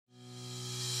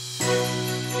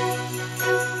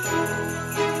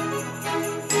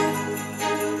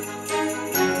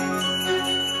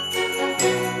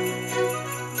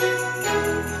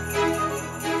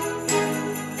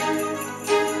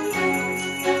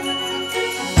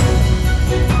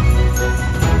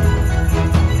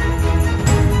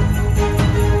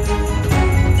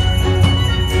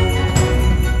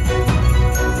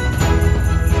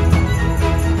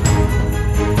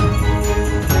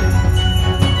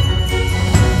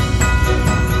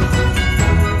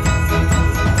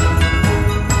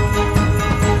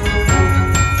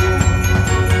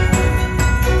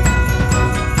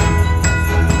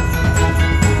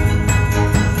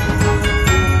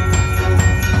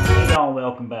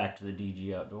welcome back to the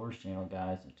DG Outdoors channel,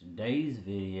 guys. In today's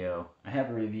video, I have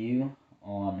a review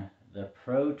on the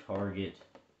Pro Target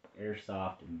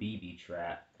Airsoft BB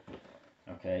Trap,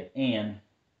 okay, and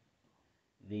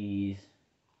these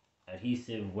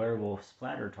adhesive WEREWOLF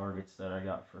splatter targets that I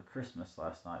got for Christmas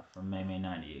last night from May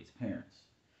 98's parents.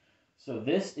 So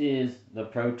this is the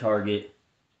Pro Target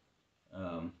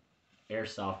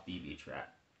Airsoft BB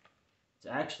Trap. It's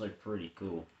actually pretty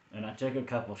cool. And I took a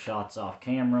couple shots off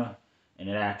camera, and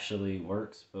it actually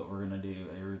works, but we're going to do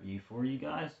a review for you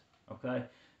guys, okay?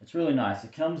 It's really nice.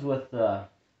 It comes with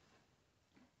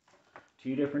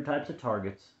two different types of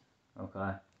targets,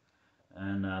 okay?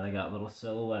 And they got a little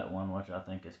silhouette one, which I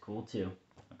think is cool too.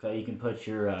 Okay, you can put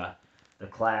your, the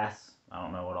class, I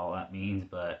don't know what all that means,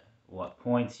 but what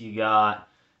points you got,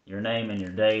 your name and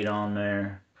your date on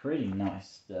there. Pretty nice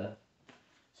stuff.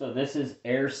 So this is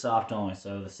airsoft only,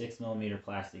 so the 6mm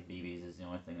plastic BBs is the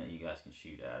only thing that you guys can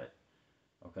shoot at it.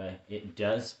 Okay, it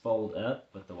does fold up,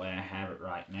 but the way I have it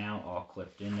right now, all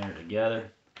clipped in there together.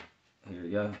 Here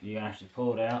we go. You can actually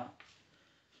pull it out,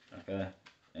 okay,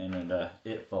 and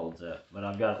it folds up, but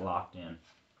I've got it locked in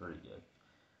pretty good.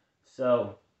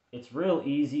 So it's real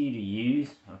easy to use,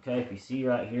 okay. If you see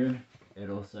right here,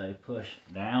 it'll say push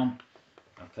down,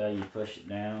 okay. You push it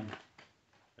down,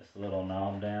 this little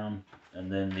knob down,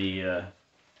 and then the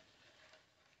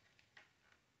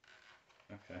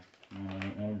okay, I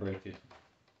don't want to break it.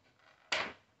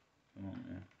 Come on,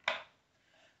 man.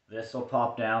 This will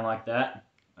pop down like that,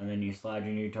 and then you slide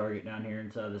your new target down here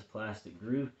inside this plastic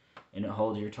groove, and it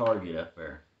holds your target up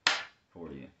there for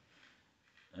you.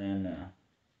 And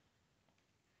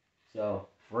so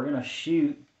we're gonna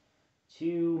shoot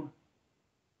two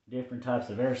different types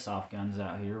of airsoft guns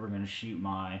out here. We're gonna shoot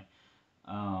my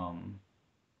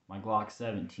my Glock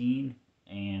 17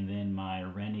 and then my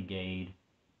Renegade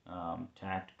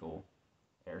tactical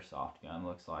airsoft gun.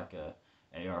 Looks like a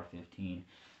AR-15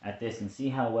 at this, and see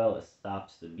how well it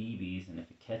stops the BBs and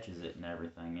if it catches it and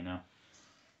everything, you know.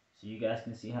 So you guys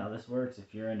can see how this works.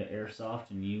 If you're into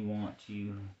airsoft and you want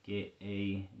to get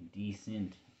a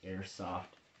decent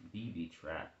airsoft BB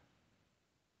trap,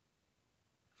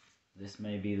 this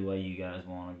may be the way you guys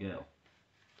want to go.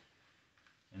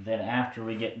 And then after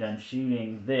we get done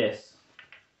shooting this,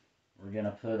 we're going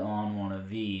to put on one of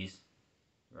these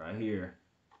right here,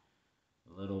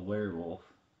 a little WEREWOLF,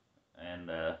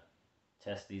 and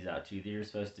test these out too. These are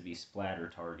supposed to be splatter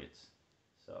targets,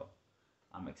 so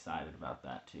I'm excited about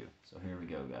that too. So here we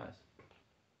go, guys.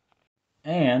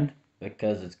 And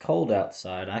because it's cold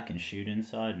outside, I can shoot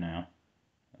inside now.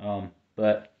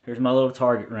 But here's my little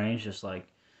target range, just like,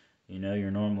 you know, your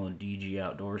normal DG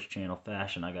Outdoors channel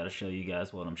fashion. I got to show you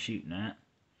guys what I'm shooting at.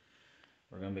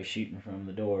 We're going to be shooting from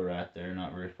the door right there,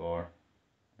 not very far.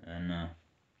 And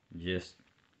just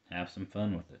have some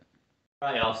fun with it.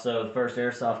 Alright, y'all, so the first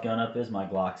airsoft gun up is my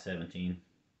Glock 17.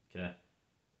 Okay.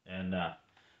 And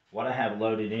what I have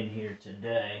loaded in here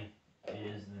today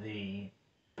is the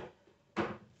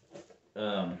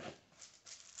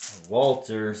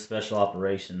Walter Special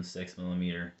Operations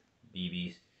 6mm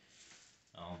BBs.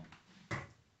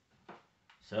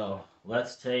 So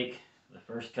let's take the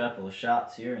first couple of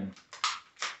shots here and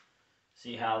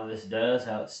see how this does,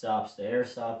 how it stops the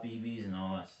airsoft BBs and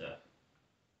all that stuff.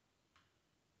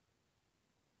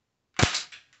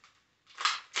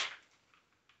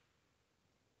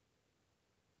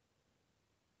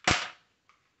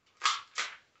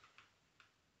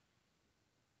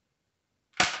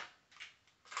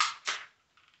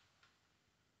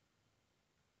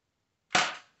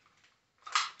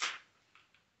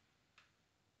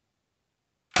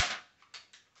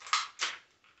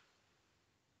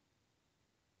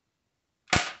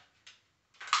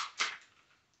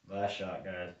 Last shot,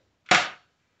 guys.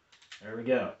 There we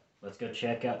go. Let's go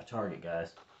check out the target,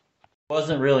 guys.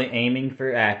 Wasn't really aiming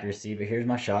for accuracy, but here's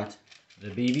my shot. The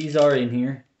BBs are in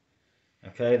here.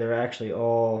 Okay, they're actually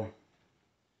all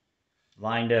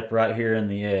lined up right here in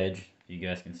the edge. You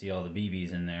guys can see all the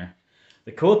BBs in there.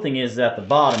 The cool thing is at the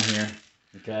bottom here,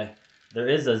 okay, there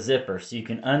is a zipper, so you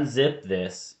can unzip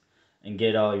this and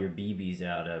get all your BBs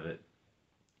out of it,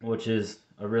 which is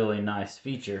a really nice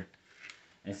feature,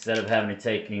 instead of having to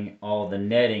taking all the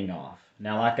netting off.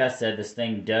 Now, like I said, this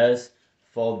thing does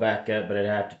fold back up, but I'd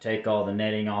have to take all the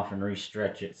netting off and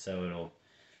re-stretch it, so it'll,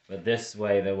 but this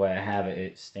way, the way I have it,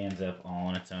 it stands up all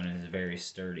on its own and is very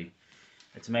sturdy.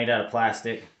 It's made out of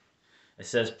plastic. It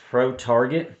says Pro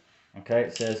Target, okay,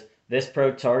 it says this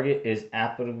Pro Target is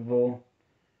applicable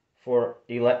for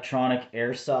electronic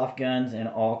airsoft guns and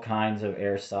all kinds of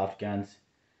airsoft guns.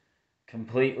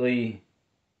 Completely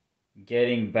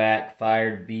getting back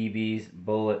fired BBs,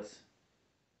 bullets,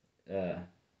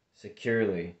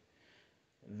 securely.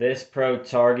 This pro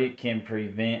target can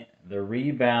prevent the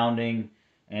rebounding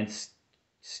and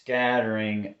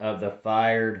scattering of the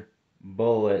fired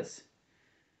bullets,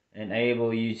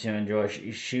 enable you to enjoy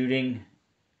shooting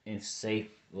and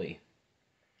safely.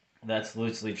 That's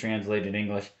loosely translated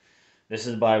English. This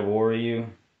is by WEREWOLF.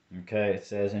 Okay, it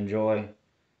says enjoy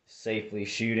safely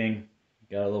shooting.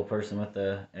 Got a little person with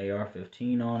the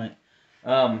AR-15 on it.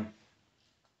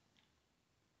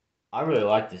 I really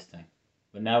like this thing.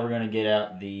 But now we're going to get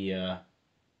out the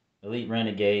Elite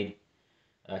Renegade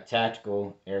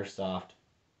Tactical Airsoft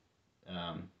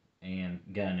and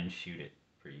gun and shoot it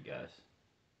for you guys.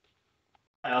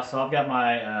 So I've got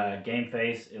my Game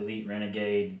Face Elite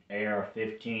Renegade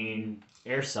AR-15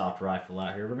 Airsoft rifle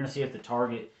out here. We're going to see if the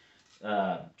target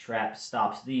trap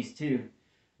stops these two.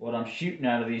 What I'm shooting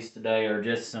out of these today are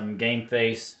just some Game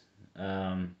Face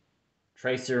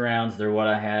tracer rounds. They're what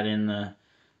I had in the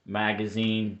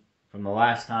magazine from the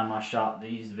last time I shot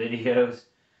these videos.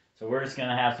 So we're just going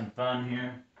to have some fun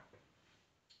here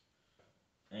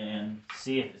and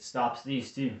see if it stops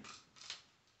these two.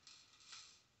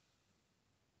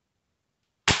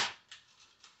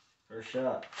 First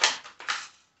shot.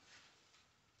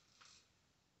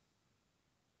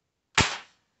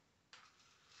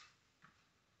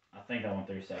 I think I went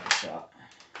through second shot.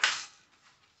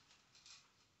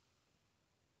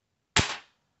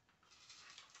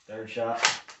 Third shot.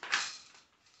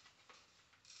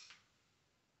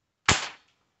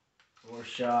 Fourth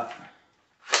shot.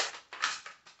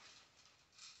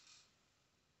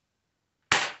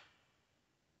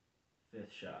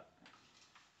 Fifth shot.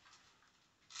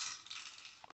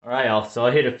 Alright, y'all, so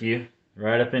I hit a few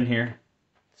right up in here.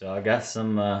 So I got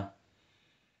some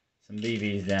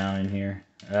BBs down in here.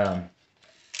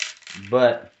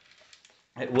 But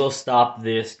it will stop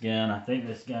this gun. I think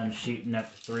this gun's shooting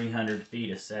up to 300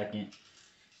 feet a second.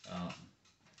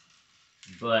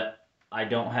 But I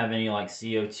don't have any like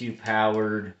CO2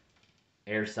 powered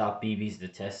airsoft BBs to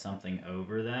test something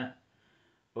over that.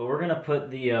 But we're gonna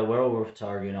put the werewolf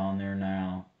target on there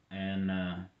now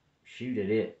and shoot at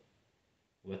it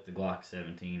with the Glock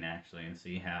 17 actually, and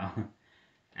see how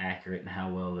accurate and how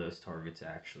well those targets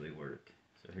actually work.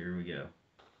 So here we go.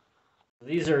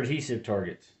 These are adhesive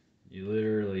targets. You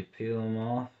literally peel them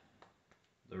off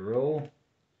the roll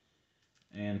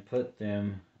and put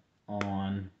them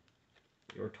on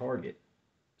your target.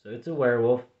 So it's a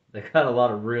werewolf. They got a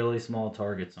lot of really small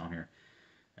targets on here.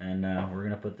 And we're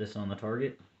going to put this on the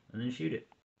target and then shoot it.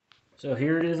 So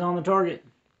here it is on the target,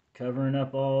 covering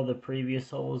up all the previous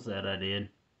holes that I did.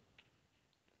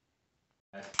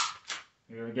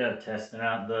 Here we go, testing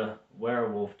out the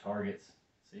werewolf targets.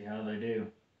 See how they do.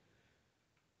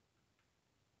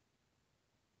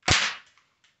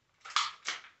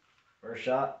 First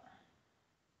shot.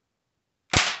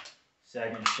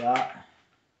 Second shot.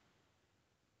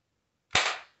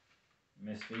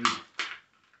 Misfeed.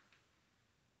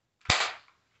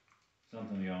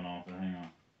 Something's going on, but hang on.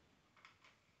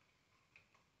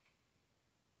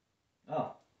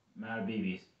 Oh, I'm out of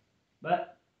BBs.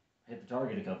 But hit the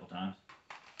target a couple times.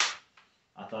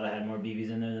 I thought I had more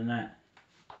BBs in there than that.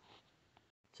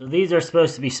 So these are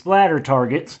supposed to be splatter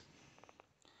targets.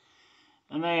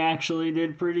 And they actually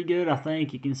did pretty good, I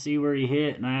think. You can see where he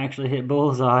hit, and I actually hit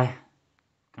bullseye.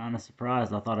 Kind of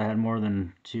surprised. I thought I had more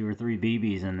than 2 or 3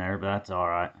 BBs in there, but that's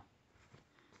alright.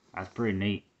 That's pretty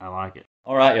neat. I like it.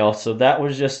 Alright, y'all. So that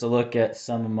was just a look at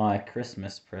some of my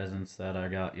Christmas presents that I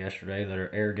got yesterday that are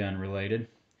airgun related.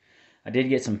 I did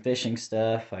get some fishing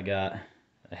stuff. I got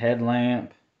a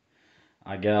headlamp.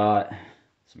 I got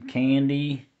some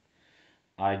candy.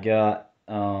 I got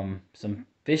some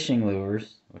fishing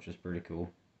lures, which is pretty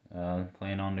cool.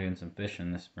 Plan on doing some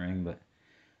fishing this spring, but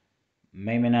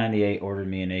Mamie 98 ordered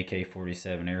me an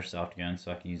AK-47 airsoft gun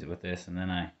so I can use it with this, and then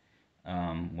I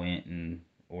went and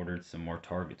ordered some more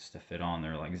targets to fit on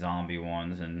there, like zombie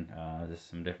ones and just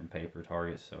some different paper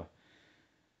targets. So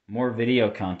more video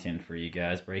content for you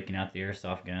guys, breaking out the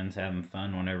airsoft guns, having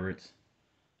fun whenever it's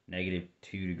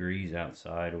 -2 degrees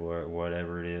outside or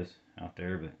whatever it is out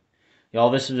there. But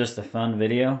y'all, this is just a fun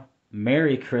video.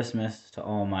 Merry Christmas to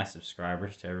all my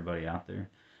subscribers, to everybody out there.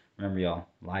 Remember, y'all,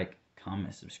 like,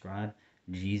 comment, subscribe.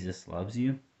 Jesus loves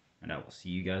you, and I will see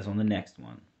you guys on the next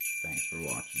one. Thanks for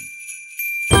watching.